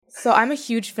So I'm a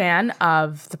huge fan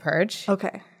of The Purge.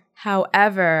 Okay.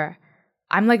 However,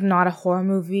 I'm like not a horror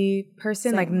movie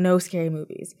person, like no scary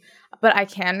movies. But I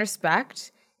can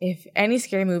respect if any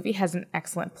scary movie has an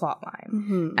excellent plot line.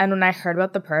 Mm-hmm. And when I heard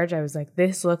about The Purge, I was like,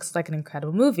 this looks like an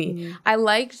incredible movie. Mm. I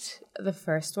liked the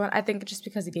first one, I think just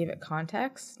because it gave it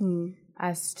context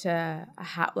as to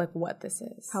how, like, what this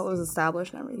is. How it was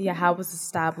established and everything. Yeah, how it was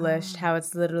established, how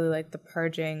it's literally like the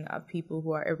purging of people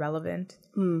who are irrelevant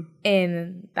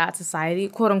in that society,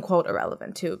 quote unquote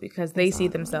irrelevant too, because they see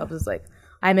themselves as like,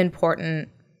 I'm important,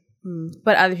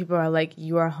 but other people are like,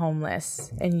 you are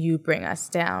homeless and you bring us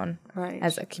down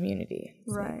as a community.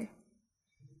 It's like,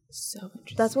 so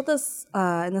interesting. That's what this,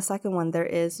 in the second one, there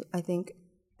is, I think,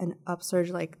 an upsurge,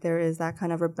 like there is that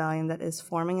kind of rebellion that is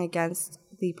forming against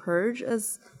the purge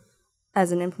as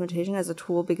an implementation, as a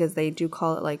tool, because they do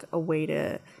call it like a way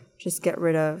to just get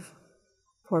rid of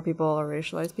poor people or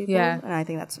racialized people. Yeah. And I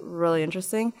think that's really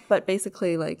interesting. But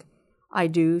basically, like, I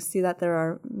do see that there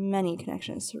are many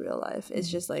connections to real life. It's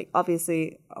just like,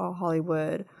 obviously, a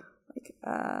Hollywood, like,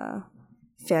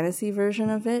 fantasy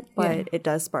version of it, but it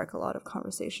does spark a lot of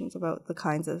conversations about the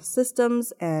kinds of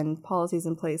systems and policies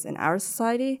in place in our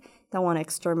society that want to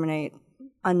exterminate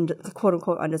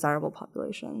quote-unquote undesirable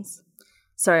populations.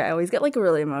 Sorry, I always get like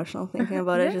really emotional thinking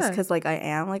about it just because like I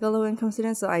am like a low-income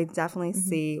student, so I definitely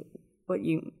see what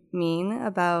you mean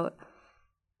about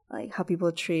like how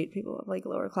people treat people of like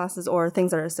lower classes or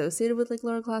things that are associated with like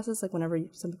lower classes. Like whenever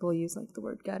some people use like the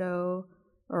word ghetto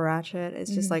or ratchet,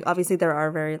 it's just like, obviously there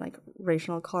are very like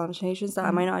racial connotations that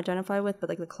I might not identify with, but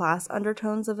like the class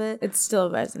undertones of it, it still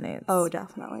resonates. Oh,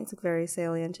 definitely. It's like very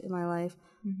salient in my life.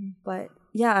 But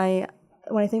yeah,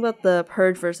 when I think about the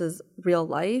purge versus real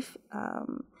life, I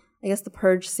guess the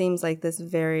purge seems like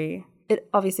it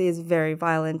obviously is very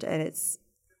violent and it's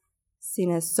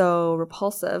seen as so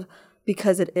repulsive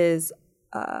because it is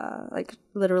like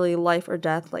literally life or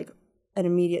death, like an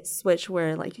immediate switch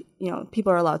where like, you know,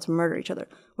 people are allowed to murder each other.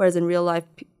 Whereas in real life,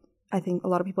 I think a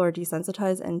lot of people are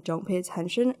desensitized and don't pay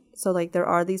attention. So like there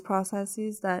are these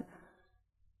processes that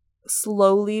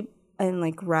slowly and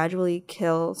like gradually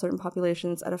kill certain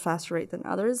populations at a faster rate than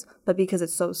others. But because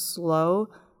it's so slow,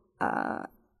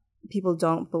 people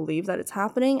don't believe that it's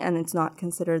happening and it's not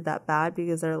considered that bad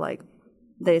because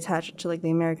they attach it to like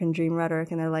the American dream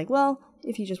rhetoric and they're like, well,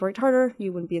 if you just worked harder,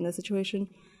 you wouldn't be in this situation.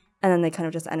 And then they kind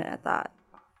of just end it at that.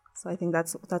 So I think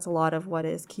that's a lot of what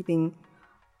is keeping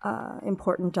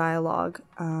important dialogue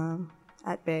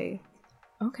at bay.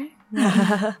 Okay.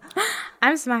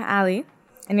 I'm Samah Ali,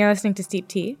 and you're listening to Steep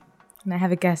Tea. And I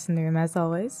have a guest in the room as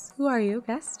always. Who are you,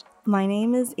 guest? My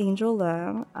name is Angel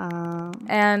Leung.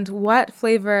 And what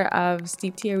flavor of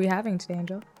steep tea are we having today,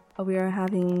 Angel? We are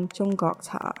having Zhonggok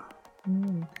cha.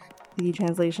 The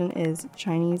translation is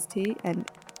Chinese tea, and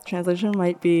translation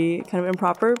might be kind of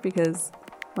improper because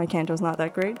my Canto's not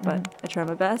that great, but I try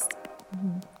my best.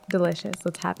 Delicious.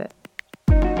 Let's have it.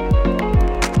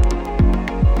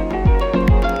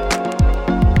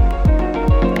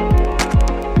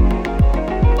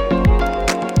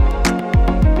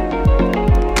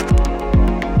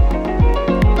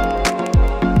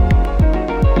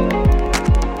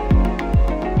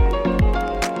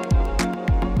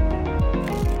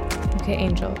 Okay,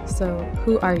 Angel. So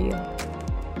who are you?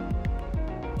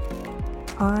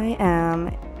 I am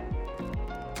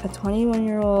a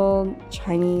 21-year-old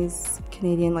Chinese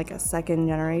Canadian, like a second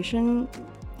generation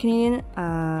Canadian.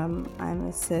 I'm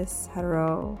a cis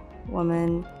hetero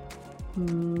woman,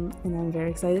 and I'm very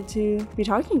excited to be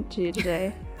talking to you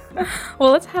today.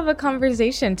 Well, let's have a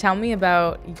conversation. Tell me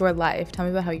about your life. Tell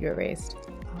me about how you were raised.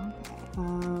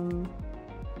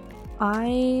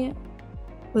 I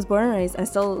was born and raised, I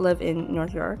still live in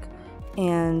North York,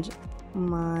 and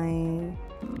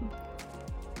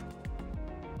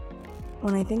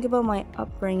when I think about my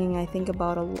upbringing, I think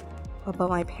about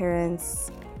my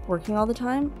parents working all the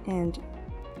time, and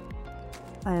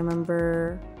I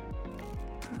remember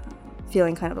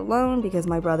feeling kind of alone because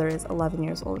my brother is 11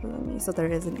 years older than me, so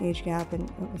there is an age gap, and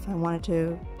if I wanted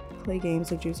to play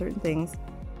games or do certain things,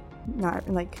 no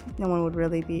one would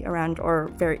really be around or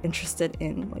very interested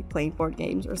in like playing board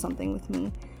games or something with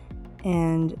me.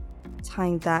 And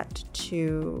tying that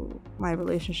to my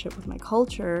relationship with my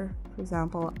culture, for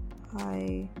example,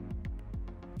 I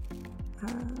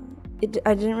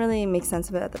didn't really make sense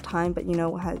of it at the time, but you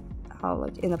know how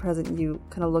like in the present you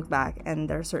kind of look back and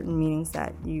there are certain meanings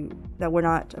that were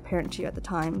not apparent to you at the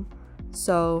time.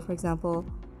 So for example,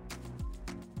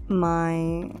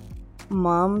 my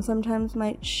mom sometimes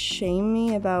might shame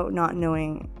me about not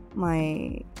knowing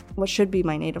what should be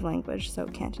my native language, so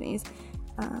Cantonese,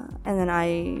 and then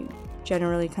I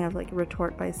generally kind of like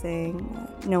retort by saying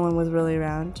no one was really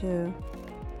around to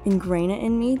ingrain it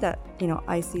in me that, you know,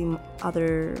 I see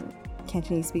other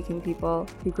Cantonese speaking people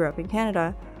who grew up in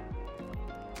Canada,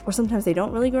 or sometimes they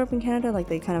don't really grow up in Canada, like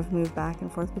they kind of move back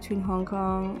and forth between Hong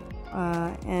Kong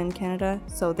and Canada,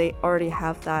 so they already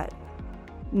have that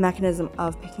mechanism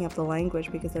of picking up the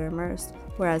language because they're immersed,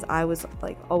 whereas I was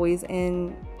like always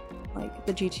in like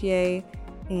the GTA,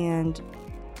 and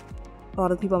a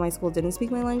lot of the people in my school didn't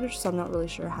speak my language, so I'm not really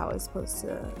sure how I was supposed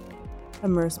to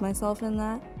immerse myself in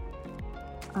that.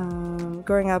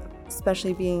 Growing up,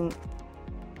 especially being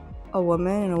a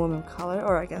woman and a woman of color,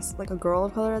 or I guess like a girl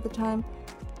of color at the time,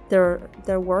 there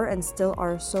were and still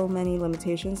are so many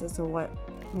limitations as to what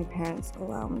my parents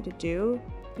allow me to do,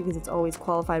 because it's always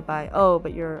qualified by, oh,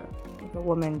 but you're like a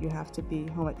woman, you have to be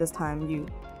home at this time, you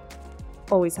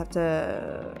always have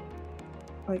to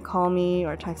like call me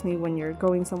or text me when you're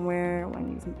going somewhere,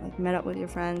 when you've like met up with your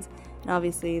friends. And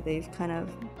obviously they've kind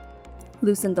of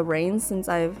loosened the reins since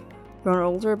I've grown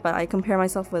older, but I compare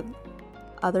myself with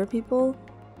other people,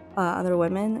 other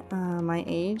women my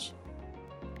age,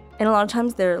 and a lot of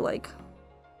times they're like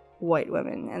white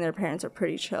women and their parents are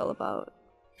pretty chill about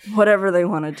whatever they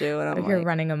want to do, and I'm you're like,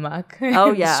 running amok.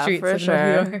 oh yeah, streets for of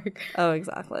sure. New York. Oh,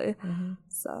 exactly.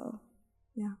 So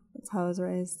yeah, that's how I was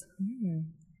raised.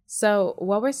 So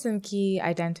what were some key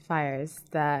identifiers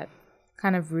that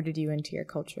kind of rooted you into your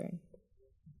culture?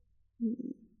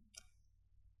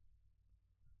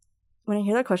 When I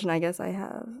hear that question, I guess I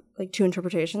have like two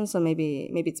interpretations, so maybe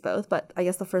it's both, but I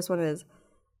guess the first one is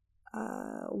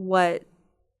what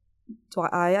do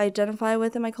I identify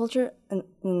with in my culture, and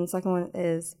the second one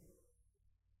is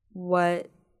what,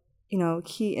 you know,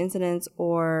 key incidents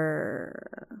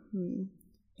or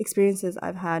experiences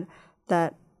I've had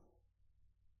that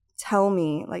tell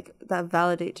me, like, that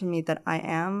validate to me that I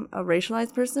am a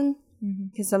racialized person.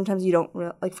 Because sometimes you don't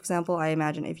like, for example, I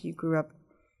imagine if you grew up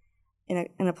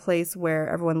in a place where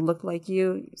everyone looked like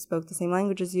you, spoke the same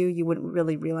language as you, you wouldn't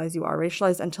really realize you are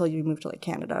racialized until you move to like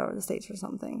Canada or the States or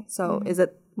something. So is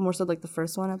it more so like the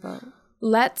first one about?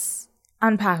 Let's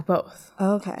Unpack both.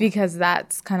 Okay. Because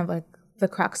that's kind of like the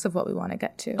crux of what we want to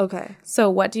get to. Okay. So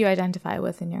what do you identify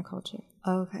with in your culture?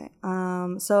 Okay.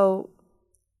 So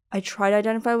I try to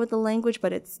identify with the language,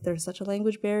 but there's such a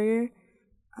language barrier,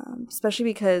 especially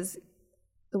because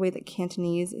the way that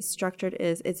Cantonese is structured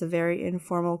is it's a very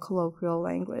informal, colloquial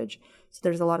language. So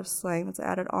there's a lot of slang that's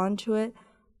added onto it.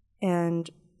 And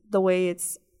the way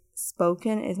it's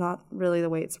spoken is not really the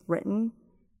way it's written.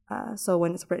 So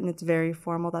when it's written, it's very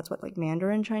formal. That's what like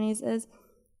Mandarin Chinese is.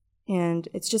 And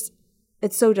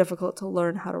it's so difficult to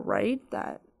learn how to write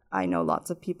that I know lots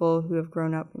of people who have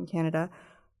grown up in Canada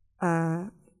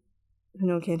who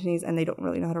know Cantonese, and they don't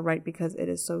really know how to write because it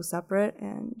is so separate,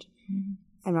 and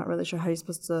I'm not really sure how you're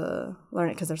supposed to learn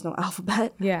it because there's no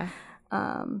alphabet. Yeah.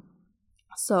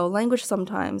 So language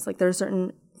sometimes, like there are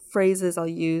certain phrases I'll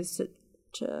use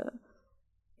to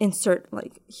insert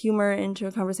like humor into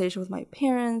a conversation with my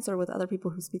parents or with other people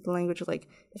who speak the language. Like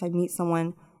if I meet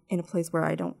someone in a place where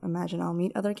I don't imagine I'll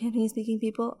meet other Cantonese speaking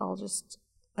people, I'll just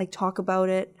like talk about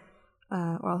it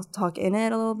or I'll talk in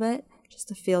it a little bit just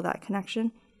to feel that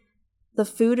connection. The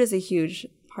food is a huge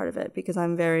part of it because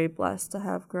I'm very blessed to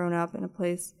have grown up in a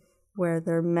place where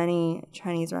there are many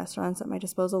Chinese restaurants at my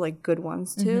disposal, like good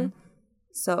ones too.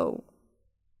 So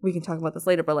we can talk about this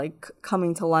later, but like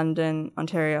coming to London,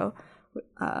 Ontario,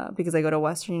 because I go to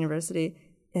Western University,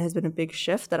 it has been a big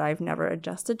shift that I've never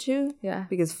adjusted to. Yeah.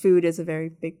 Because food is a very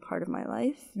big part of my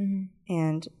life.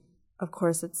 And of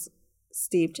course it's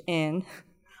steeped in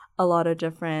a lot of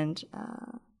different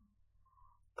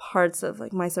parts of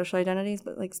like my social identities,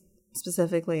 but like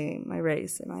specifically my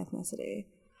race and my ethnicity.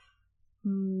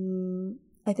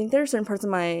 I think there are certain parts of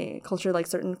my culture, like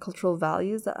certain cultural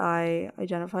values that I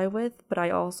identify with, but I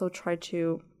also try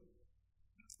to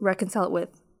reconcile it with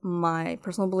my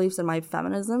personal beliefs and my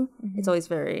feminism. It's always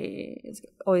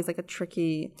like a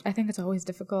tricky. I think it's always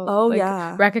difficult. Oh, like,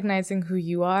 yeah. Recognizing who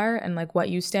you are and like what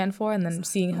you stand for, and then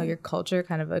seeing how your culture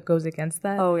kind of goes against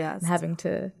that. Oh, yeah. And having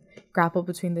to grapple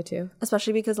between the two.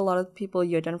 Especially because a lot of people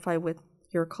you identify with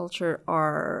your culture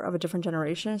are of a different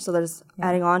generation. So there's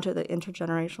adding on to the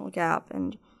intergenerational gap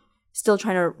and still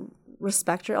trying to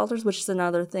respect your elders, which is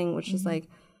another thing, which is like,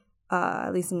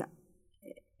 at least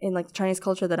in like the Chinese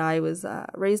culture that I was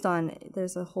raised on,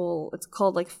 there's a whole, it's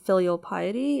called like filial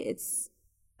piety.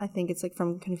 I think it's like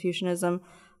from Confucianism,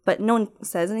 but no one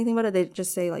says anything about it. They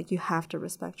just say like, you have to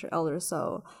respect your elders.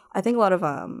 So I think a lot of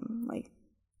like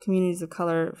communities of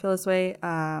color feel this way,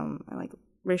 and like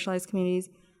racialized communities.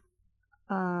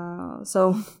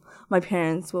 So my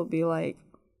parents will be like,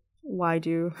 why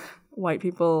do white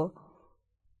people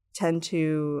tend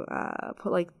to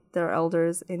put like their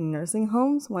elders in nursing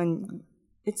homes when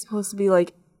it's supposed to be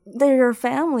like they're your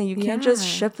family. You can't just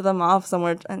ship them off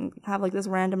somewhere and have like this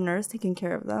random nurse taking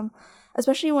care of them,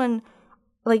 especially when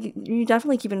like you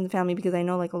definitely keep it in the family, because I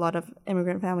know like a lot of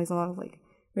immigrant families, a lot of like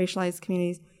racialized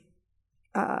communities,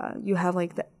 you have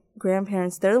like the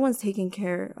grandparents, they're the ones taking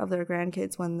care of their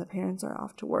grandkids when the parents are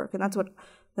off to work. And that's what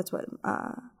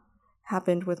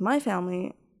happened with my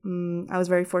family. I was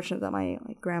very fortunate that my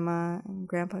like grandma and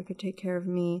grandpa could take care of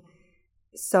me.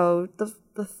 So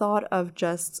the thought of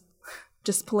just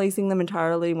displacing them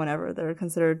entirely whenever they're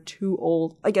considered too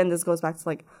old, again, this goes back to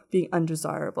like being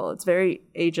undesirable. It's very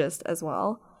ageist as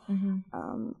well.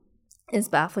 Is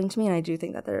baffling to me, and I do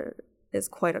think that there is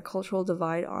quite a cultural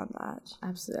divide on that.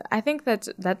 Absolutely. I think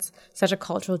that's such a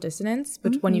cultural dissonance,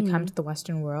 but when you come to the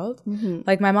Western world,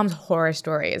 like my mom's horror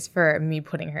story is for me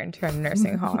putting her into a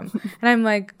nursing home. And I'm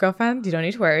like, girlfriend, you don't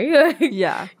need to worry.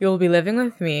 Like, you'll be living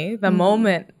with me. The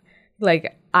moment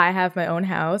like I have my own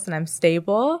house and I'm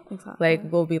stable, like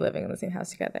we'll be living in the same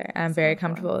house together. And I'm very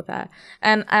comfortable with that.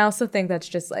 And I also think that's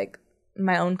just like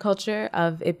my own culture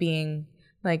of it being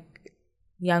like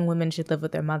young women should live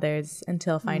with their mothers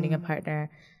until finding a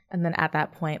partner. And then at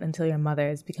that point, until your mother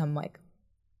has become like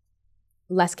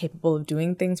less capable of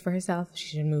doing things for herself, she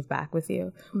should move back with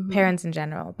you. Parents in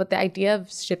general. But the idea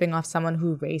of shipping off someone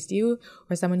who raised you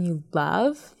or someone you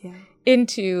love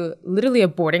into literally a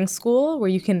boarding school where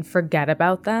you can forget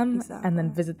about them and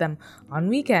then visit them on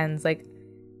weekends. Like,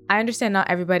 I understand not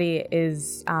everybody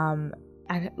is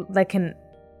like can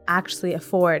actually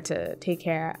afford to take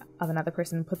care of another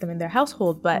person and put them in their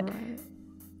household, but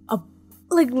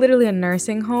like literally a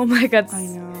nursing home, like that's, I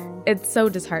know, it's so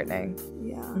disheartening.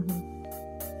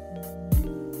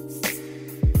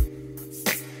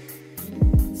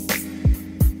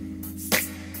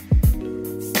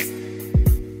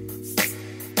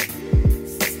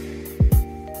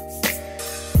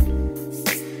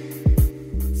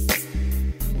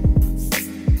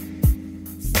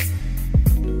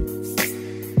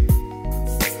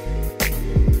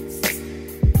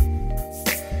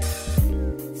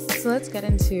 So let's get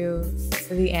into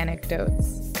the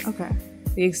anecdotes. Okay.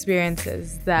 The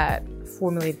experiences that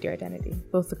formulated your identity,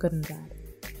 both the good and bad.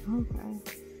 Okay.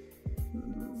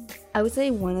 I would say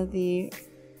one of the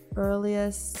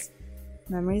earliest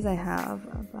memories I have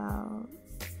about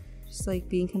just like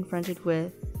being confronted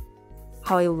with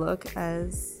how I look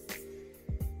as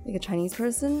like a Chinese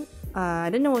person. I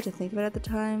didn't know what to think of it at the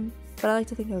time, but I like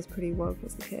to think I was pretty woke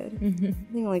as a kid. I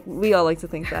think like we all like to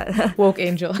think that. Woke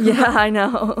angel. Yeah, I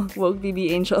know. Woke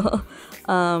BB angel.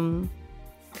 I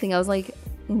think I was like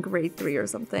in grade 3 or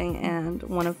something, and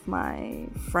one of my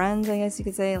friends, I guess you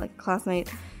could say, like a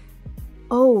classmate.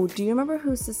 Oh, do you remember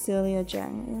who Cecilia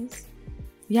Zhang is?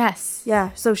 Yes.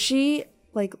 Yeah, so she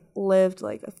like lived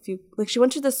like she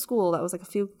went to this school that was like a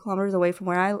few kilometers away from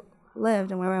where I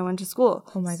lived and where I went to school.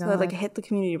 Oh my God. So like it hit the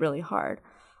community really hard,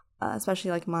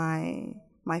 especially like my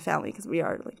family, because we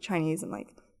are like Chinese, and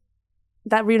like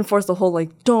that reinforced the whole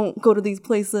like don't go to these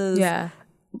places. Yeah.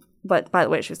 But by the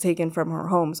way, she was taken from her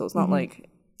home, so it's not like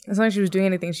it's not like she was doing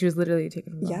anything. She was literally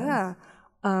taken from her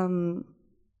home.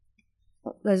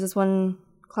 There's this one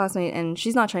classmate, and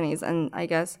she's not Chinese, and I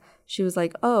guess she was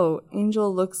like, "Oh,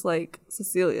 Angel looks like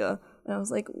Cecilia," and I was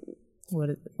like,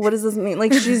 What does this mean?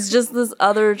 Like, she's just this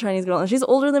other Chinese girl, and she's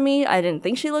older than me. I didn't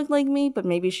think she looked like me, but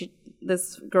maybe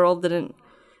this girl didn't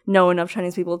know enough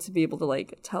Chinese people to be able to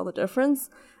like tell the difference.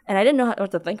 And I didn't know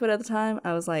what to think of it at the time.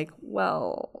 I was like,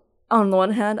 well, on the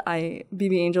one hand,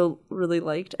 BB Angel really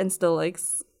liked and still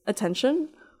likes attention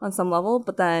on some level,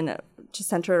 but then to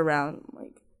center around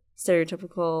like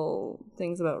stereotypical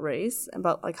things about race,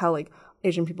 about like how like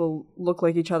Asian people look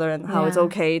like each other, and how it's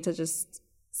okay to just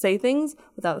say things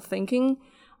without thinking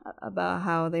about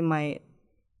how they might,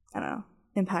 I don't know,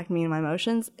 impact me and my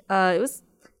emotions. It was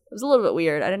a little bit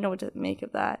weird. I didn't know what to make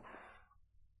of that.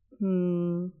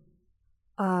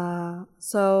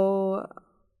 So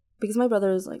because my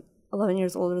brother is like 11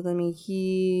 years older than me,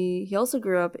 he also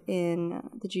grew up in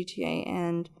the GTA,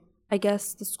 and I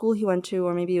guess the school he went to,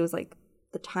 or maybe it was like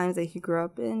the times that he grew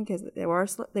up in, because they were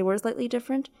slightly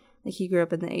different. Like he grew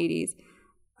up in the 80s.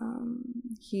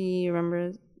 He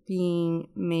remembers being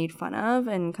made fun of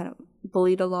and kind of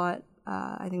bullied a lot.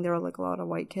 I think there were like a lot of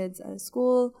white kids at his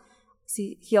school.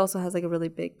 See, he also has like a really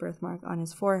big birthmark on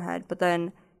his forehead. But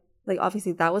then, like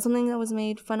obviously that was something that was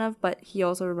made fun of. But he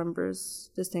also remembers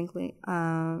distinctly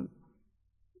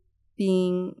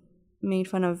being made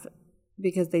fun of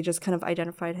because they just kind of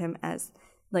identified him as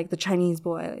like the Chinese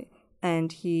boy,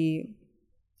 and he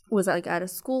was like at a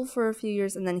school for a few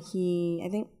years, and then I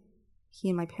think he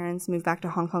and my parents moved back to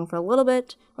Hong Kong for a little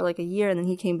bit, or like a year, and then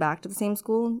he came back to the same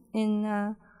school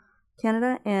in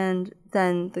Canada, and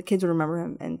then the kids would remember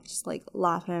him and just like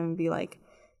laugh at him and be like,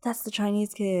 that's the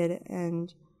Chinese kid.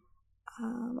 And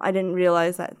I didn't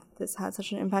realize that this had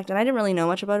such an impact, and I didn't really know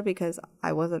much about it because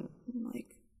I was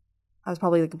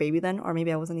probably like a baby then, or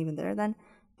maybe I wasn't even there then,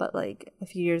 but like a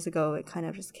few years ago it kind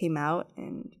of just came out,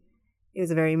 and it was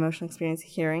a very emotional experience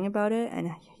hearing about it. And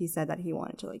he said that he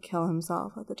wanted to like kill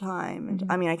himself at the time, and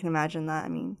I mean, I can imagine that. I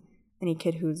mean, any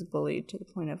kid who's bullied to the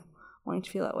point of wanting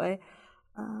to feel that way,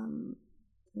 and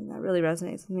that really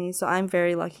resonates with me. So I'm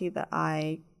very lucky that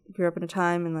I grew up in a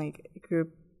time and like grew up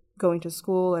going to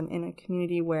school and in a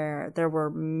community where there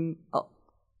were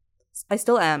I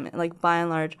still am, like by and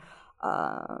large,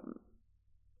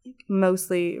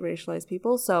 mostly racialized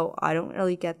people, so I don't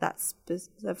really get that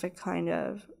specific kind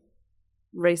of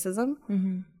racism.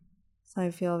 So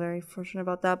I feel very fortunate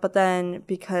about that. But then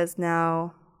because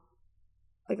now,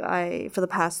 like for the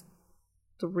past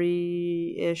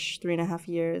 3.5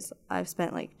 years, I've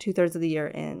spent like 2/3 of the year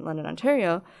in London,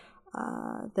 Ontario.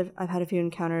 I've had a few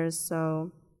encounters,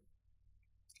 so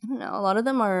I don't know, a lot of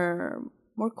them are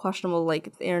more questionable.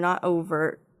 Like, they're not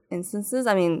overt instances.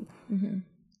 I mean,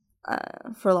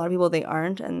 for a lot of people they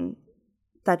aren't, and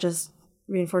that just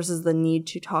reinforces the need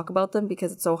to talk about them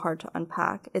because it's so hard to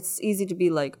unpack. It's easy to be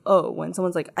like, oh, when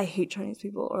someone's like, I hate Chinese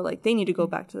people, or like they need to go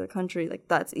back to their country, like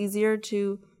that's easier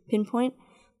to pinpoint.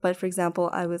 But for example,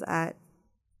 I was at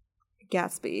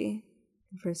Gatsby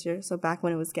first year, so back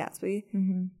when it was Gatsby,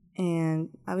 and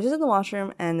I was just in the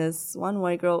washroom, and this one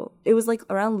white girl, it was like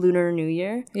around Lunar New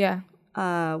Year,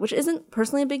 which isn't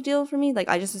personally a big deal for me. Like,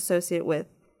 I just associate with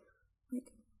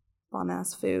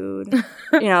bomb-ass food,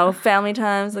 family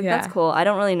times. Like, that's cool. I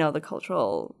don't really know the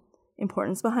cultural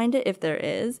importance behind it, if there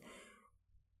is.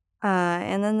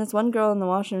 And then this one girl in the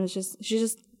washroom she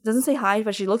just doesn't say hi,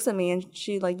 but she looks at me and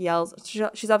she, like, yells.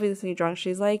 She's obviously drunk.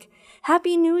 She's like,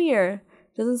 Happy New Year!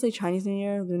 Doesn't say Chinese New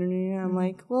Year, Lunar New Year. I'm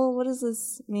like, well, what does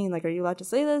this mean? Like, are you allowed to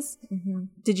say this?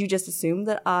 Did you just assume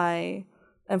that I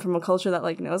am from a culture that,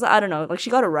 like, knows? I don't know. Like, she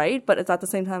got it right, but it's at the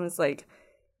same time, it's like,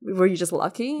 were you just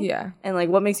lucky? Yeah. And like,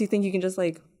 what makes you think you can just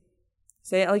like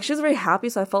say it? Like, she was very happy,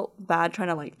 so I felt bad trying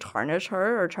to like tarnish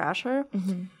her or trash her.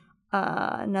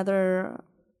 Another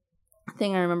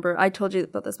thing I remember, I told you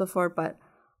about this before, but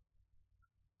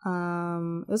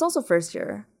it was also first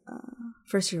year.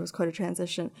 First year was quite a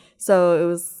transition. So it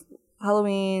was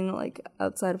Halloween, like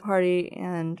outside a party,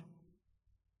 and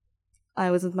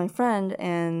I was with my friend,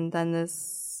 and then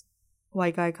this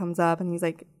white guy comes up and he's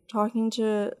like talking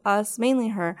to us, mainly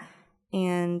her,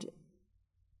 and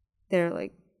they're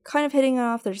like kind of hitting it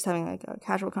off. They're just having like a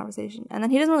casual conversation, and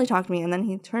then he doesn't really talk to me, and then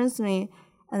he turns to me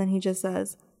and then he just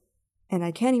says, and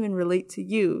I can't even relate to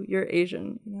you, you're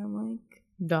Asian. And I'm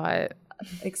like,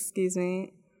 excuse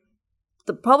me.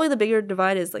 Probably the bigger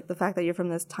divide is like the fact that you're from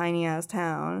this tiny ass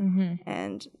town,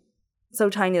 and so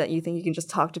tiny that you think you can just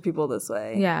talk to people this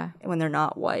way when they're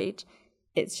not white.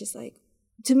 It's just like,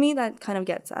 to me, that kind of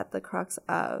gets at the crux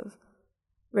of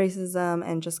racism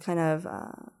and just kind of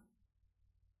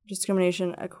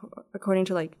discrimination according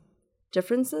to like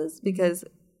differences, because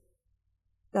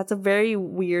that's a very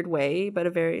weird way, but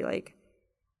a very like,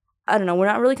 I don't know, we're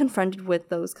not really confronted with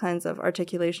those kinds of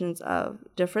articulations of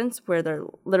difference where they're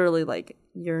literally like,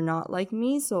 you're not like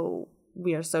me, so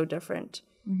we are so different,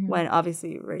 when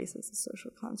obviously race is a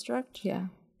social construct.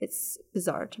 It's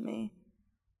bizarre to me.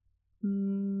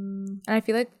 And I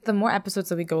feel like the more episodes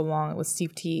that we go along with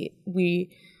Steve T,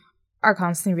 we are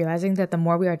constantly realizing that the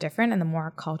more we are different and the more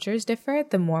our cultures differ,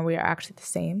 the more we are actually the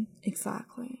same.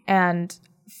 Exactly. And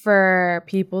for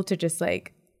people to just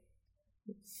like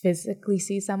physically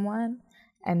see someone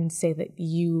and say that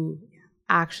you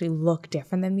actually look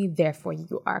different than me, therefore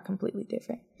you are completely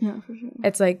different. Yeah, for sure.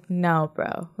 It's like, no,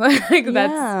 bro. Like,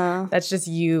 that's just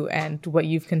you and what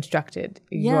you've constructed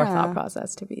your thought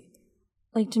process to be.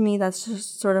 Like, to me, that's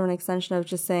just sort of an extension of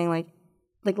just saying, like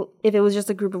if it was just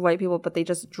a group of white people, but they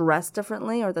just dressed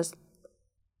differently or just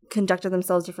conducted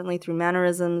themselves differently through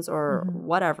mannerisms or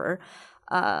whatever,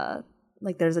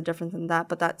 like, there's a difference in that.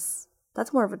 But that's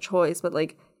more of a choice. But,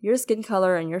 like, your skin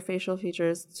color and your facial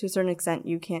features, to a certain extent,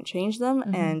 you can't change them.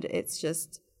 And it's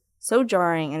just so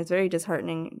jarring, and it's very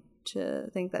disheartening to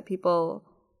think that people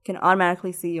can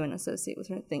automatically see you and associate with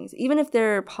certain things, even if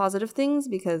they're positive things,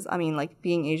 because, I mean, like,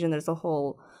 being Asian, there's a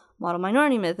whole model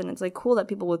minority myth, and it's, like, cool that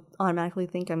people would automatically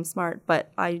think I'm smart,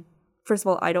 but first of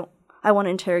all, I want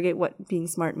to interrogate what being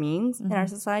smart means in our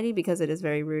society, because it is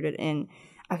very rooted in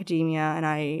academia,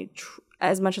 and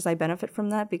as much as I benefit from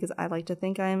that, because I like to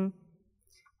think I'm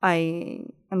I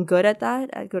am good at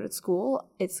that, good at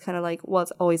school, it's kind of like, well,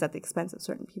 it's always at the expense of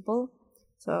certain people.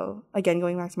 So again,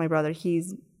 going back to my brother,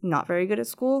 he's not very good at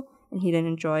school and he didn't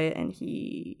enjoy it, and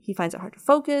he finds it hard to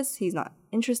focus. He's not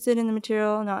interested in the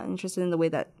material, not interested in the way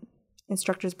that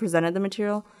instructors presented the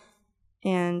material.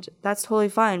 And that's totally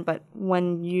fine. But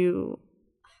when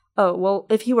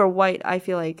if he were white, I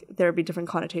feel like there would be different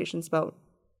connotations about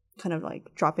kind of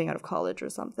like dropping out of college or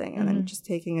something and then just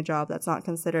taking a job that's not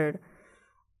considered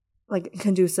like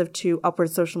conducive to upward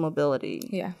social mobility.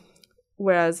 Yeah.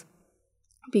 Whereas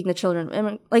being the children of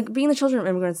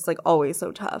immigrants is like always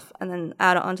so tough. And then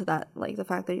add on to that like the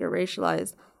fact that you're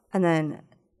racialized, and then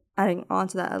adding on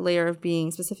to that a layer of being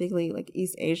specifically like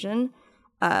East Asian,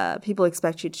 people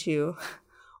expect you to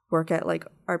work at like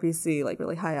RBC, like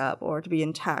really high up, or to be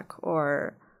in tech,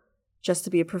 or just to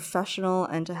be a professional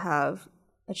and to have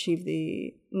achieved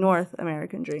the North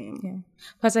American dream. Yeah.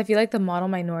 Plus, I feel like the model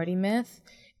minority myth,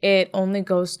 it only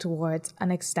goes towards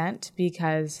an extent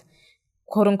because,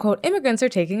 quote unquote, immigrants are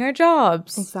taking our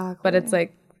jobs. Exactly. But it's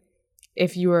like,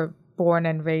 if you were born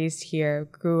and raised here,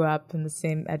 grew up in the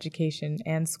same education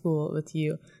and school with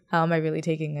you, how am I really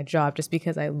taking a job just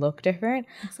because I look different?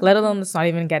 Exactly. Let alone, let's not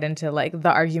even get into like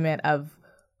the argument of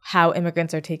how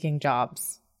immigrants are taking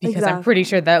jobs, because exactly. I'm pretty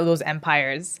sure that those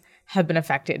empires have been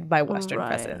affected by Western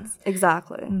presence.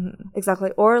 Exactly. Mm-hmm.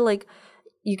 Exactly. Or like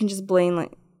you can just blame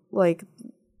like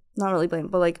not really blame,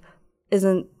 but like,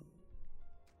 isn't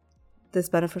this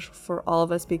beneficial for all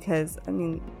of us? Because I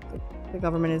mean, the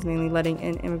government is mainly letting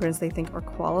in immigrants they think are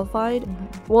qualified.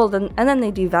 Mm-hmm. Well, then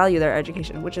they devalue their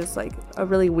education, which is like a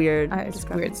really weird. It's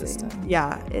a weird system.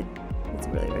 Yeah, it's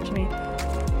really weird to me.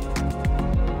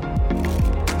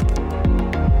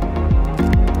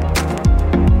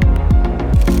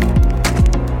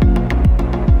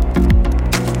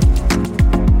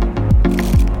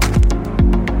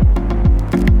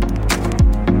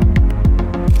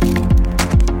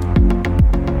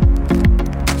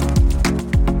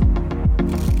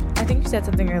 Said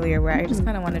something earlier where I just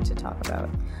kind of wanted to talk about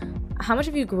how much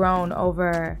have you grown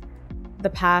over the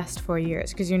past 4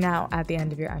 years, because you're now at the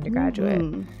end of your undergraduate.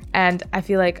 And I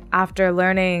feel like after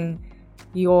learning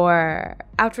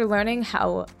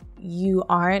how you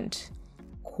aren't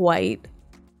quite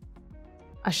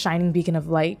a shining beacon of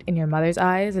light in your mother's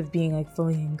eyes of being like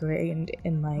fully ingrained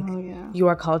in like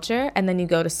your culture, and then you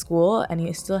go to school and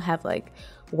you still have like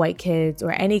white kids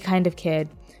or any kind of kid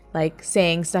like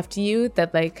saying stuff to you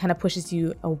that like kind of pushes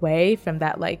you away from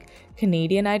that like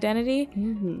Canadian identity.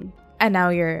 And now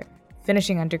you're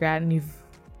finishing undergrad and you've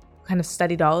kind of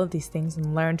studied all of these things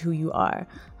and learned who you are.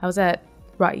 How's that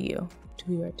brought you to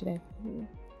who you are today?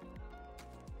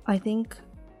 I think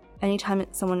anytime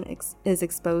someone is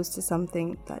exposed to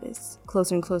something that is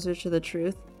closer and closer to the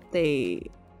truth, they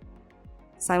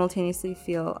simultaneously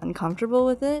feel uncomfortable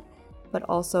with it, but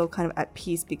also kind of at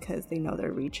peace because they know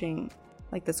they're reaching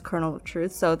like this kernel of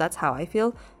truth. So that's how I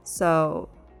feel. So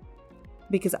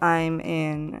because I'm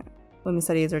in women's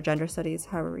studies or gender studies,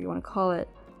 however you want to call it,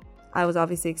 I was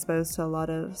obviously exposed to a lot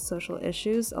of social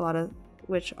issues, a lot of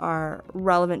which are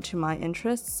relevant to my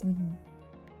interests.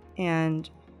 And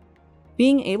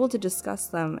being able to discuss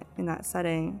them in that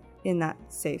setting, in that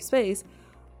safe space,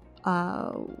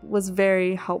 was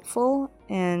very helpful,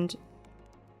 and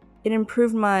it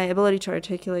improved my ability to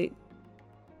articulate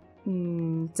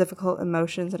difficult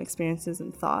emotions and experiences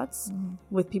and thoughts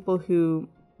with people who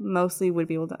mostly would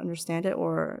be able to understand it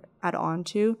or add on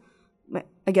to.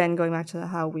 Again, going back to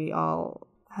how we all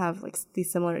have like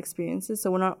these similar experiences, so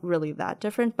we're not really that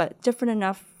different, but different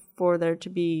enough for there to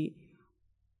be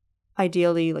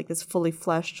ideally like this fully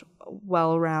fleshed,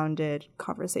 well-rounded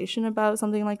conversation about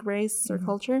something like race or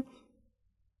culture.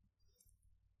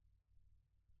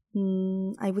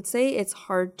 I would say it's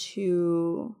hard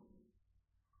to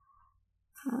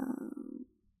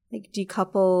like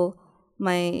decouple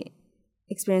my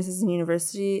experiences in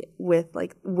university with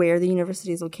like where the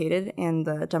university is located and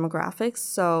the demographics.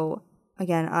 So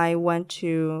again, I went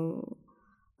to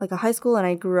like a high school and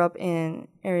I grew up in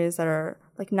areas that are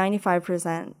like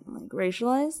 95% like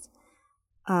racialized,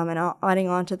 and adding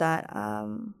on to that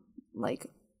like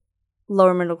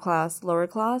lower middle class, lower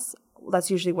class,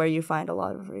 that's usually where you find a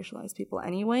lot of racialized people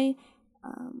anyway,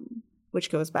 which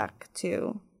goes back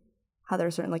to how there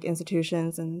are certain like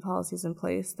institutions and policies in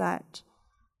place that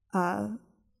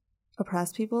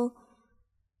oppress people.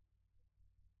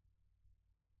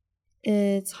 So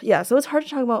it's hard to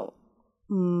talk about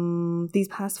these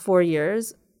past 4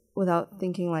 years without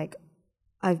thinking like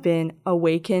I've been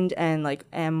awakened and like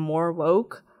am more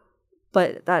woke,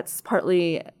 but that's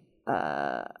partly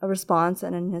a response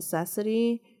and a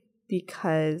necessity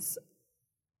because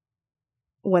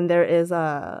when there is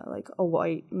a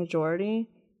white majority,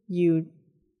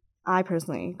 I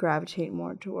personally gravitate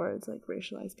more towards like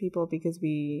racialized people because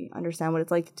we understand what it's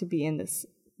like to be in this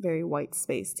very white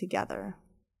space together.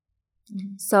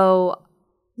 Mm-hmm. So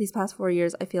these past 4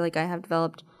 years, I feel like I have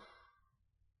developed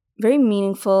very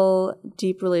meaningful,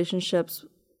 deep relationships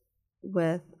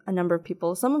with a number of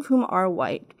people, some of whom are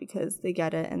white because they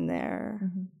get it and they're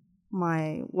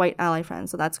my white ally friends,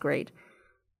 so that's great.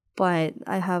 But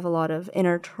I have a lot of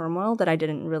inner turmoil that I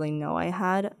didn't really know I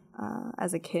had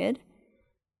as a kid.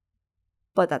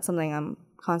 But that's something I'm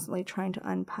constantly trying to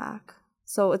unpack.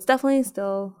 So it's definitely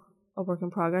still a work in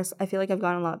progress. I feel like I've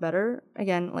gotten a lot better,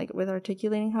 again, like with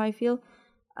articulating how I feel.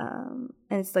 And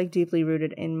it's like deeply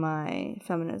rooted in my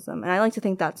feminism. And I like to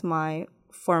think that's my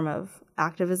form of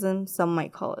activism. Some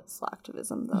might call it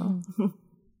slacktivism, though. Mm-hmm.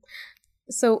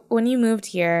 So when you moved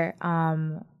here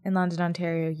in London,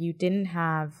 Ontario, you didn't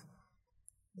have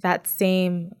that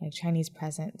same like Chinese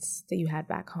presence that you had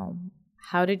back home.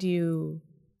 How did you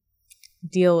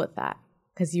deal with that?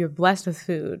 Because you were blessed with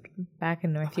food back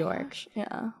in North York. Gosh,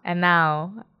 yeah. And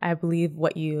now, I believe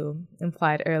what you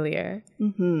implied earlier,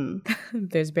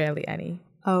 there's barely any.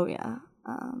 Oh, yeah.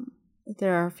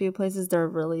 There are a few places that are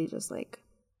really just like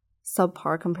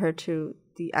subpar compared to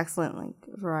the excellent like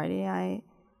variety I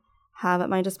have at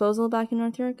my disposal back in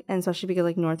North York. And especially because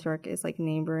like North York is like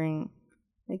neighboring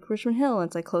like Richmond Hill. And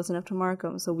it's like close enough to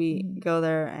Markham. So we go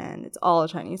there and it's all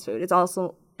Chinese food. It's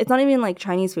not even like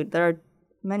Chinese food. There are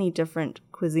many different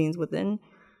cuisines within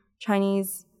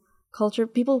Chinese culture.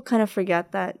 People kind of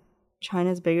forget that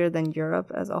China is bigger than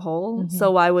Europe as a whole.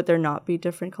 So why would there not be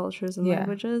different cultures and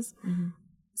languages?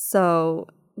 So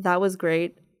that was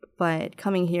great. But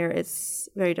coming here, it's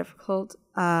very difficult.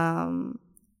 And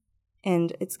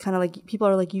it's kind of like people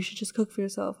are like, you should just cook for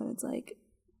yourself. And it's like,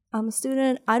 I'm a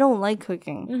student. I don't like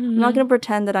cooking. I'm not going to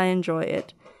pretend that I enjoy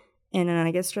it. And when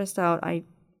I get stressed out, I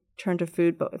turn to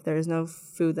food. But if there is no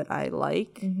food that I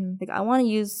like I want to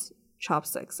use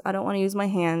chopsticks. I don't want to use my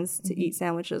hands to eat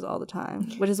sandwiches all the time,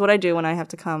 which is what I do when I have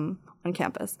to come on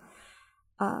campus.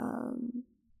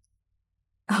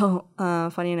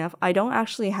 Funny enough, I don't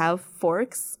actually have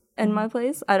forks in my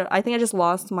place. I think I just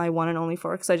lost my one and only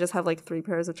fork, so I just have like 3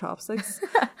 pairs of chopsticks.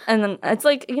 And then it's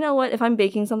like, you know what, if I'm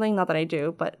baking something, not that I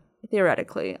do, but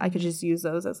theoretically I could just use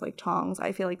those as like tongs.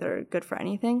 I feel like they're good for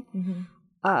anything.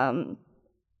 And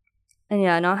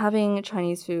yeah, not having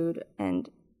Chinese food and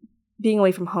being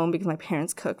away from home because my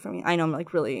parents cook for me. I know I'm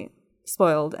like really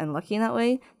spoiled and lucky in that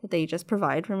way that they just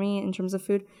provide for me in terms of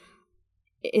food.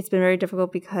 It's been very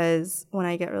difficult because when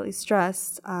I get really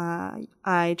stressed,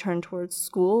 I turn towards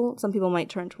school. Some people might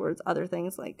turn towards other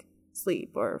things like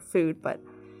sleep or food, but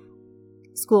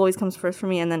school always comes first for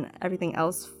me, and then everything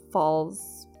else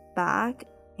falls back.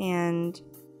 And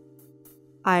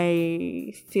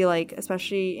I feel like,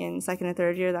 especially in second and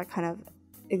third year, that kind of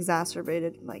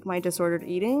exacerbated like my disordered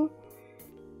eating.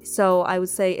 So I would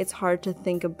say it's hard to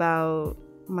think about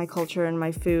my culture and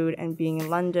my food and being in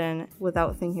London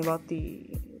without thinking about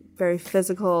the very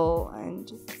physical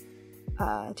and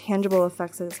tangible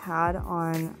effects that it's had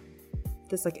on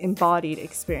this like embodied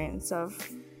experience of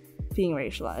being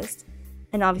racialized.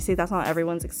 And obviously that's not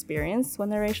everyone's experience when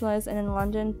they're racialized and in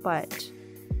London, but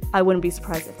I wouldn't be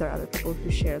surprised if there are other people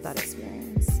who share that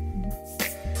experience.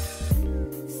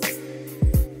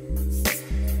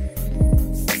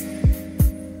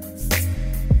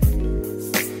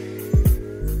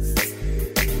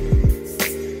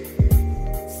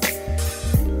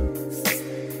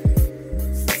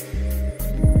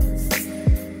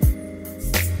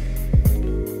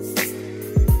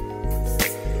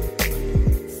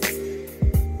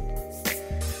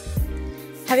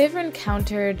 Have you ever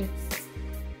encountered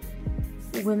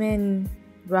women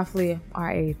roughly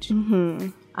our age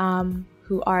who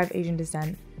are of Asian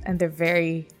descent, and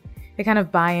they kind of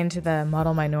buy into the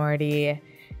model minority,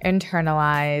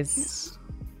 internalized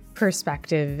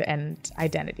perspective and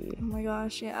identity? Oh my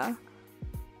gosh, yeah.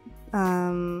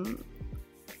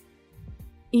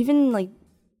 Even like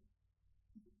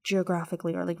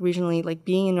geographically or like regionally, like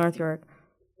being in North York,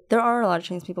 there are a lot of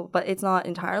Chinese people, but it's not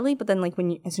entirely. But then like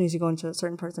as soon as you go into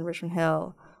certain parts in Richmond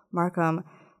Hill, Markham,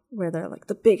 where they're like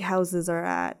the big houses are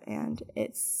at, and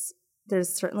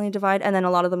there's certainly a divide. And then a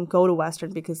lot of them go to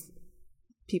Western because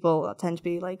people tend to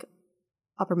be like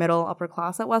upper middle, upper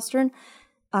class at Western.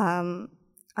 I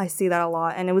see that a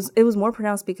lot, and it was more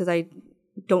pronounced because I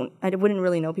wouldn't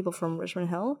really know people from Richmond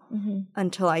Hill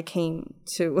until I came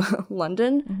to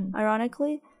London,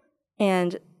 ironically,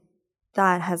 and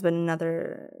that has been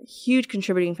another huge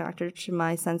contributing factor to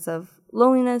my sense of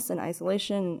loneliness and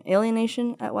isolation and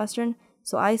alienation at Western.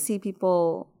 So I see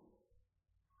people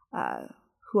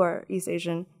who are East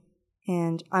Asian,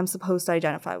 and I'm supposed to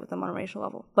identify with them on a racial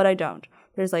level, but I don't.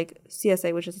 There's like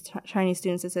CSA, which is a Chinese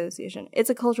Students Association. It's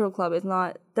a cultural club. It's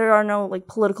not, there are no like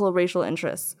political or racial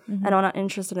interests. And I'm not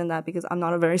interested in that because I'm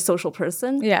not a very social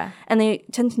person. Yeah. And they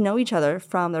tend to know each other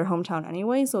from their hometown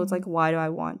anyway. So it's like, why do I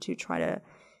want to try to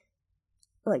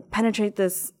like penetrate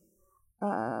this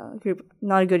group?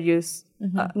 Not a good use.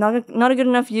 Not a good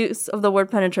enough use of the word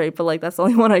penetrate, but like that's the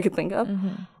only one I could think of.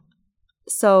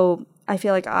 So I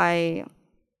feel like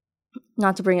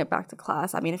not to bring it back to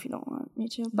class, I mean, if you don't want me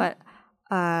to, but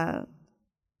I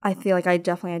feel like I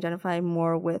definitely identify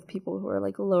more with people who are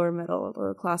like lower middle,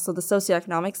 lower class. So the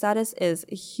socioeconomic status is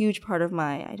a huge part of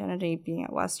my identity, being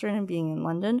at Western and being in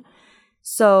London.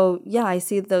 So yeah, I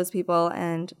see those people,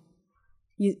 and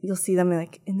you'll see them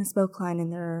like in the spoke line,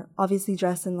 and they're obviously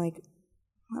dressed in like,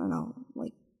 I don't know,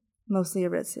 like mostly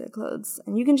Aritzia clothes.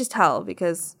 And you can just tell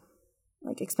because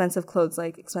like expensive clothes,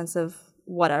 like expensive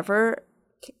whatever,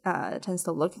 tends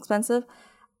to look expensive.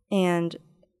 And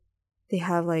they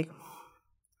have like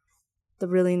the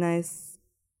really nice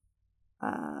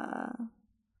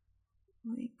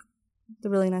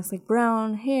like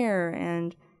brown hair,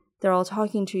 and they're all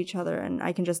talking to each other, and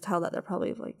I can just tell that they're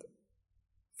probably like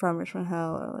from Richmond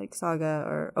Hill or like Saga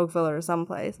or Oakville or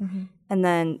someplace. And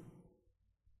then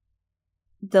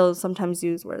they'll sometimes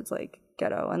use words like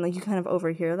ghetto, and like you kind of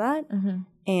overhear that.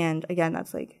 And again,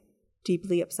 that's like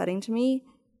deeply upsetting to me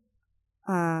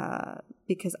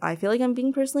because I feel like I'm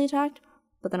being personally attacked.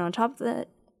 But then on top of it,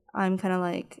 I'm kind of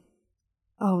like,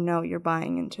 oh no, you're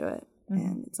buying into it.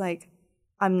 And it's like,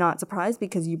 I'm not surprised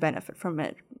because you benefit from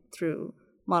it through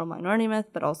model minority myth,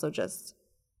 but also just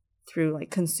through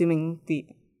like consuming the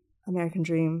American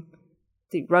dream,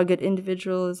 the rugged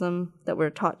individualism that we're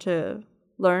taught to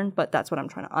learn, but that's what I'm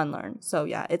trying to unlearn. So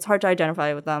yeah, it's hard to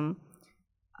identify with them.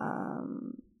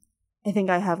 I think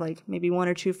I have like maybe one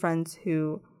or two friends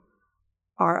who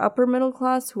are upper middle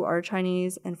class, who are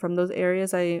Chinese and from those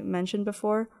areas I mentioned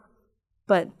before,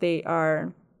 but they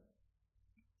are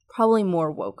probably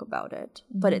more woke about it.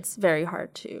 But it's very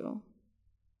hard to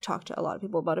talk to a lot of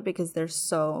people about it because they're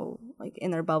so like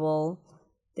in their bubble.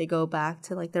 They go back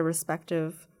to like their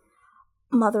respective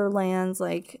motherlands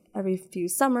like every few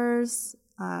summers.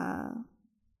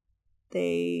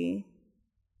 They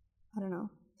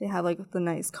have like the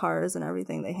nice cars and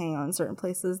everything. They hang out in certain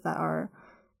places that are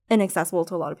inaccessible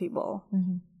to a lot of people.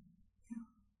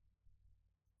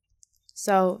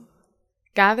 So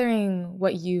gathering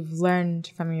what you've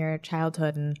learned from your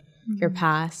childhood and your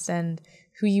past and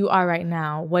who you are right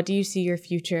now, what do you see your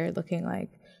future looking like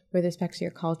with respect to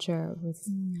your culture, with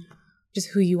just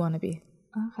who you want to be?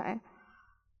 Okay.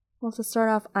 Well, to start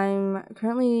off, I'm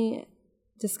currently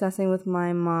discussing with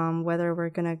my mom whether we're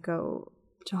going to go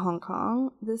to Hong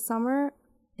Kong this summer.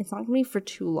 It's not going to be for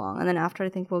too long. And then after, I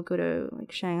think we'll go to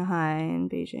like Shanghai and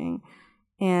Beijing.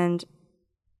 And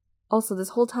also this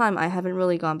whole time, I haven't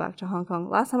really gone back to Hong Kong.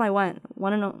 Last time I went,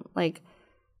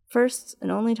 first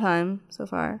and only time so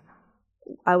far,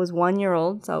 I was 1 year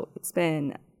old. So it's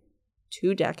been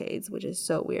 2 decades, which is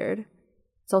so weird.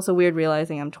 It's also weird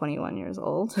realizing I'm 21 years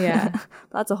old. Yeah.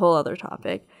 That's a whole other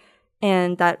topic.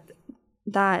 And that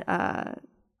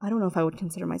I don't know if I would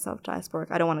consider myself diasporic.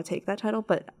 I don't want to take that title,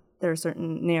 but there are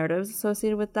certain narratives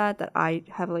associated with that I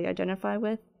heavily identify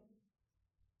with.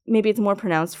 Maybe it's more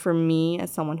pronounced for me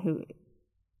as someone who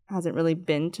hasn't really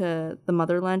been to the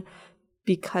motherland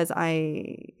because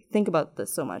I think about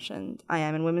this so much, and I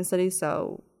am in women's studies,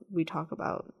 so we talk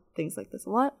about things like this a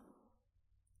lot.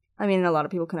 I mean, a lot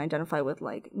of people can identify with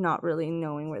like not really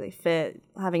knowing where they fit,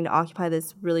 having to occupy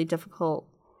this really difficult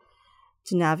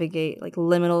to navigate like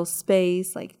liminal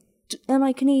space. Like, am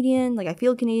I Canadian? Like, I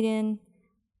feel Canadian,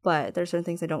 but there's certain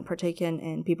things I don't partake in,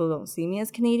 and people don't see me as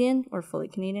Canadian or fully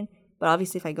Canadian. But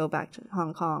obviously, if I go back to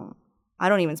Hong Kong, I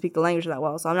don't even speak the language that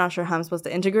well, so I'm not sure how I'm supposed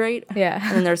to integrate. Yeah.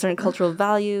 And then there are certain cultural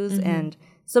values and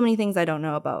so many things I don't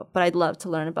know about. But I'd love to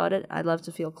learn about it. I'd love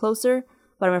to feel closer,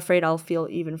 but I'm afraid I'll feel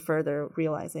even further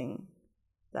realizing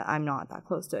that I'm not that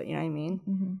close to it. You know what I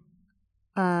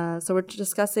mean? So we're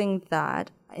discussing that.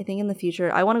 I think in the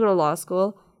future, I want to go to law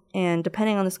school, and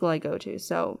depending on the school I go to.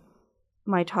 So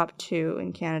my top 2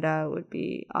 in Canada would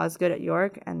be Osgoode at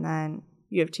York and then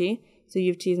U of T. So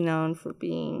U of T is known for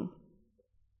being,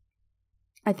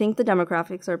 I think the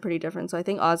demographics are pretty different. So I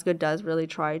think Osgoode does really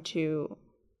try to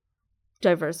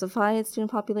diversify its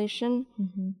student population,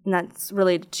 and that's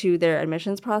related to their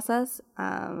admissions process.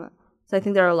 So I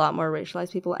think there are a lot more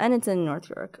racialized people, and it's in North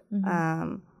York.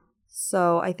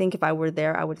 So I think if I were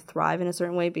there, I would thrive in a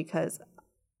certain way because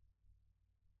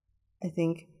I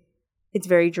think it's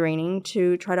very draining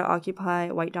to try to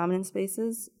occupy white dominant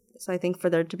spaces, So I think for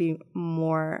there to be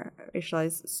more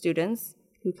racialized students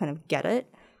who kind of get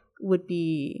it would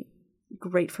be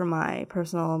great for my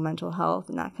personal mental health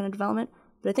and that kind of development.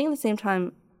 But I think at the same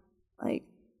time, like,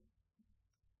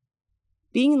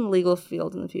 being in the legal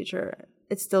field in the future,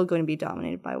 it's still going to be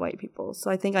dominated by white people.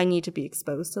 So I think I need to be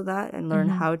exposed to that and learn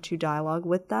how to dialogue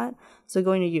with that. So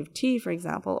going to U of T, for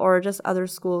example, or just other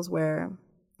schools where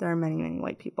there are many, many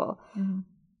white people.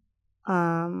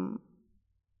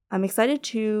 I'm excited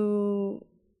to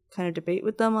kind of debate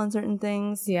with them on certain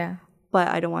things. Yeah. But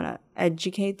I don't want to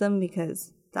educate them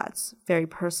because that's very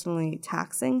personally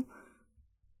taxing.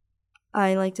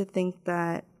 I like to think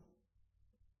that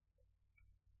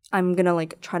I'm going to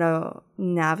like try to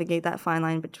navigate that fine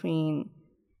line between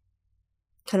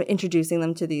kind of introducing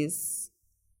them to these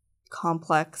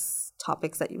complex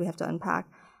topics that you have to unpack,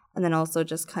 and then also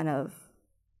just kind of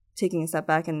taking a step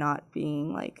back and not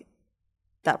being like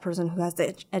that person who has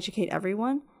to educate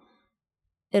everyone.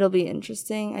 It'll be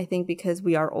interesting, I think, because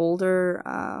we are older.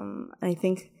 And I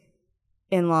think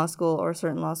in law school or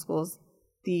certain law schools,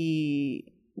 the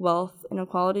wealth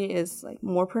inequality is like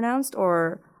more pronounced,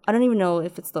 or I don't even know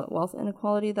if it's the wealth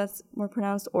inequality that's more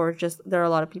pronounced, or just there are a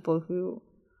lot of people who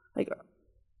like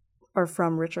are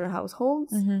from richer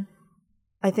households.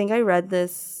 I think I read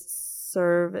this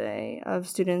survey of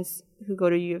students who go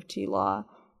to U of T Law,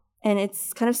 and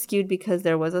it's kind of skewed because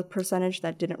there was a percentage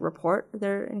that didn't report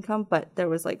their income, but there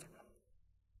was like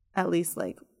at least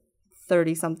like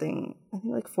 30 something, I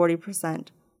think like 40%.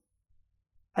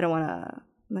 I don't want to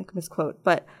like misquote,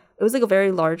 but it was like a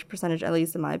very large percentage, at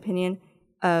least in my opinion,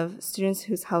 of students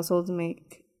whose households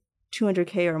make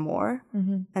 200K or more.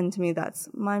 And to me, that's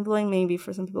mind-blowing. Maybe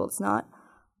for some people it's not.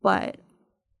 But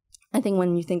I think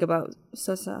when you think about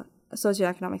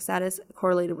socioeconomic status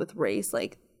correlated with race,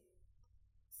 like,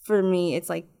 for me, it's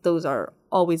like those are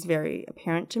always very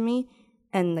apparent to me.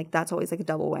 And like that's always like a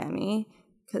double whammy,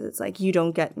 because it's like you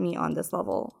don't get me on this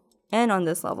level and on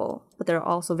this level, but they're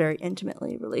also very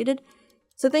intimately related.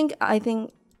 So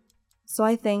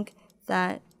I think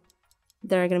that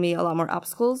there are going to be a lot more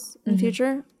obstacles in the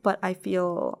future, but I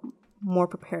feel more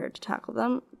prepared to tackle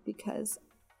them because,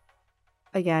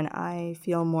 again, I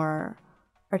feel more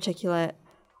articulate.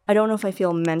 I don't know if I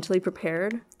feel mentally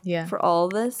prepared for all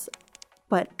of this,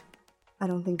 but I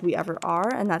don't think we ever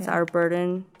are, and that's our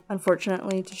burden,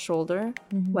 unfortunately, to shoulder,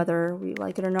 whether we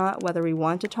like it or not, whether we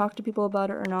want to talk to people about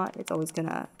it or not. It's always going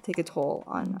to take a toll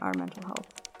on our mental health.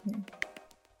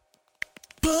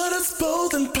 Put us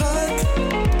both in park.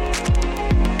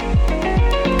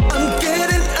 I'm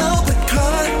getting out the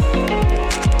car,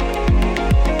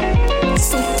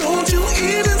 so don't you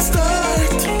even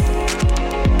start,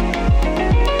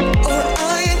 or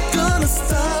I ain't gonna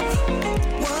stop.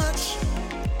 Watch.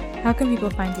 How can people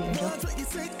find you, Angel?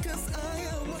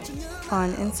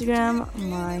 On Instagram,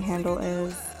 my handle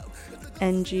is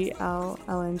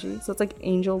NGLLNG, so it's like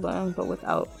Angel Leung, but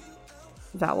without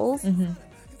vowels.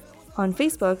 On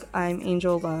Facebook, I'm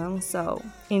Angel Leung, so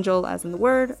Angel as in the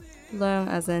word, Leung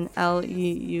as in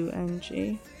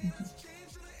Leung.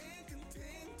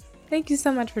 Thank you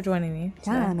so much for joining me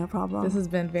today. Yeah, no problem. This has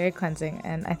been very cleansing,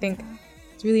 and I think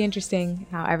it's really interesting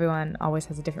how everyone always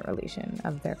has a different relation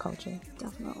of their culture.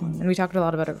 Definitely. And we talked a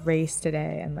lot about race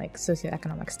today and like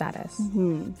socioeconomic status.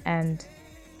 And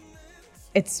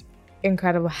it's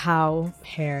incredible how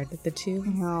paired the two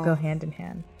go hand in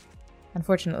hand.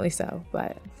 Unfortunately so,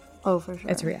 but for sure.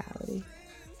 It's reality.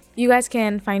 You guys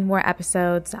can find more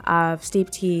episodes of Steep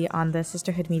Tea on the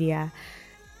Sisterhood Media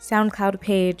SoundCloud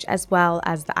page, as well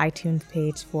as the iTunes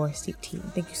page for Steep Tea.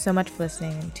 Thank you so much for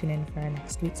listening, and tune in for our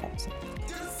next week's episode.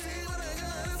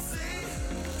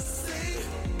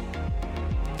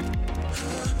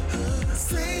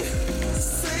 See